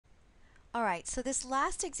All right, so this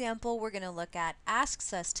last example we're going to look at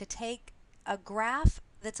asks us to take a graph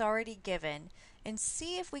that's already given and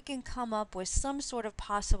see if we can come up with some sort of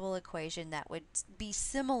possible equation that would be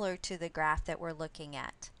similar to the graph that we're looking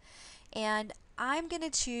at. And I'm going to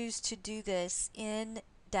choose to do this in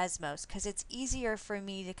Desmos because it's easier for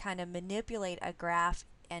me to kind of manipulate a graph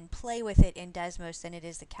and play with it in Desmos than it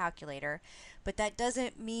is the calculator. But that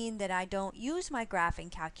doesn't mean that I don't use my graphing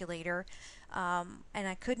calculator, and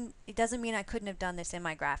it doesn't mean I couldn't have done this in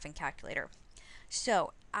my graphing calculator.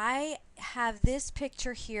 So I have this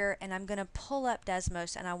picture here, and I'm going to pull up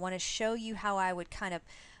Desmos, and I want to show you how I would kind of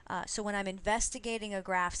so when I'm investigating a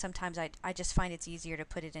graph, sometimes I just find it's easier to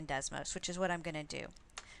put it in Desmos, which is what I'm going to do.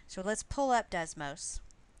 So let's pull up Desmos.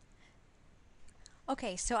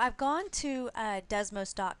 Okay, so I've gone to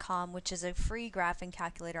Desmos.com, which is a free graphing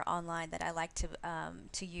calculator online that I like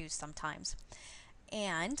to use sometimes.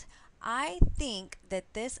 And I think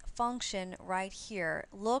that this function right here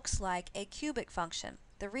looks like a cubic function.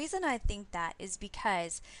 The reason I think that is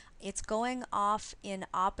because it's going off in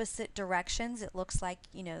opposite directions. It looks like,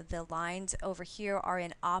 you know, the lines over here are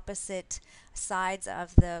in opposite sides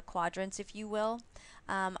of the quadrants, if you will.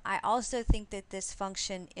 I also think that this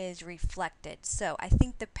function is reflected. So I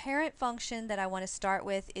think the parent function that I want to start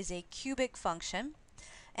with is a cubic function.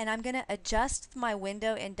 And I'm going to adjust my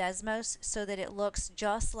window in Desmos so that it looks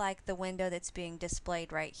just like the window that's being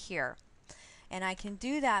displayed right here. And I can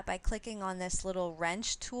do that by clicking on this little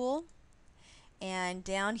wrench tool. And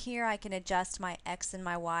down here I can adjust my X and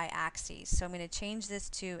my Y axes. So I'm going to change this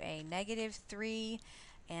to a -3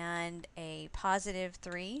 and a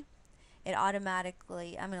 +3. It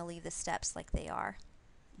automatically, I'm going to leave the steps like they are.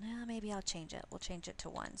 Well, maybe I'll change it. We'll change it to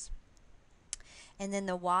ones. And then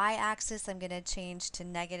the y-axis I'm going to change to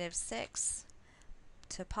 -6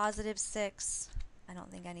 to +6. I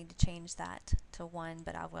don't think I need to change that to 1,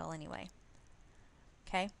 but I will anyway.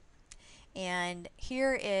 Okay? And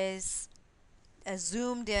here is a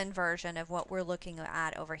zoomed in version of what we're looking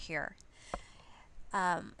at over here.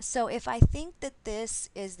 So if I think that this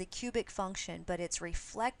is the cubic function, but it's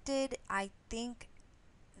reflected, I think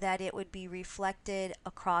that it would be reflected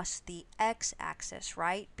across the x-axis,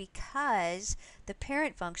 right? Because the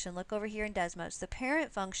parent function, look over here in Desmos, the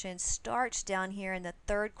parent function starts down here in the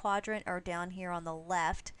third quadrant or down here on the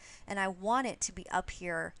left, and I want it to be up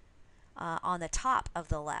here on the top of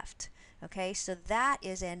the left. Okay, so that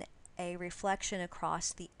is a reflection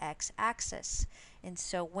across the x-axis. And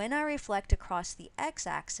so when I reflect across the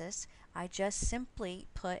x-axis, I just simply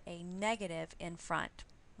put a negative in front.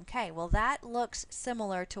 Okay, well that looks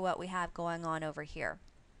similar to what we have going on over here.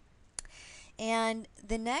 And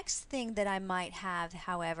the next thing that I might have,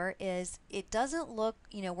 however, is it doesn't look,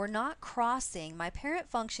 you know, we're not crossing. My parent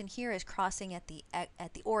function here is crossing at the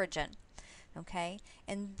origin. Okay,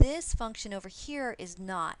 and this function over here is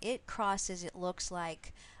not. It crosses, it looks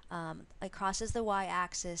like, it crosses the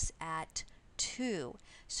y-axis at 2.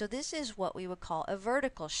 So this is what we would call a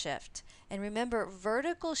vertical shift. And remember,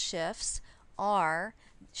 vertical shifts are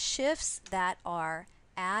shifts that are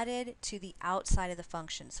added to the outside of the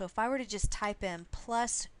function. So if I were to just type in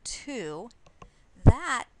 +2,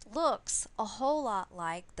 that looks a whole lot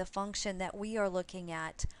like the function that we are looking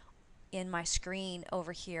at in my screen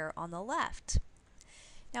over here on the left.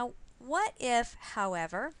 Now, what if,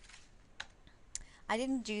 however, I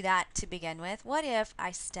didn't do that to begin with. What if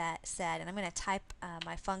I said, and I'm going to type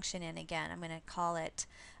my function in again, I'm going to call it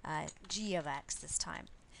g of x this time.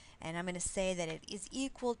 And I'm going to say that it is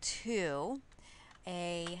equal to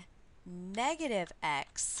a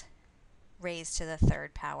 -x raised to the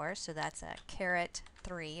third power, so that's a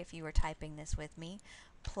 ⁻³ if you were typing this with me,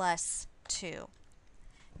 plus 2.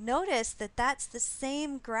 Notice that that's the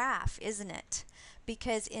same graph, isn't it?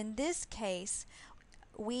 Because in this case,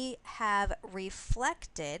 we have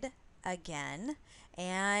reflected again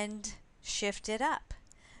and shifted up.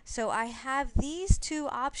 So I have these two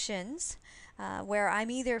options where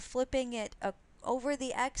I'm either flipping it over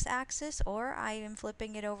the x-axis or I am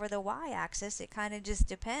flipping it over the y-axis. It kind of just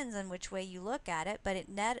depends on which way you look at it, but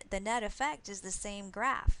the net effect is the same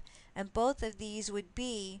graph. And both of these would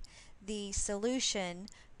be the solution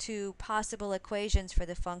to possible equations for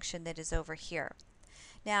the function that is over here.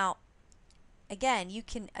 Now, again, you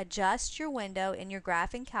can adjust your window in your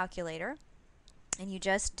graphing calculator, and you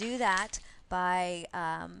just do that by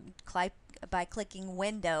clicking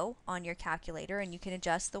window on your calculator, and you can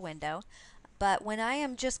adjust the window. But when I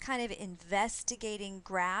am just kind of investigating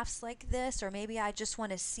graphs like this, or maybe I just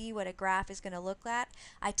want to see what a graph is going to look like,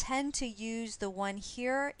 I tend to use the one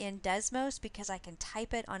here in Desmos because I can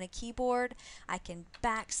type it on a keyboard, I can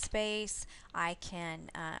backspace, I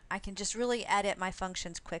can just really edit my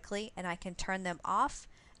functions quickly, and I can turn them off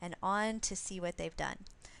and on to see what they've done.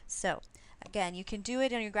 So again, you can do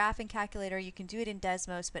it on your graphing calculator, you can do it in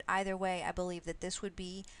Desmos, but either way I believe that this would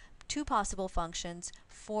be two possible functions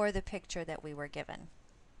for the picture that we were given.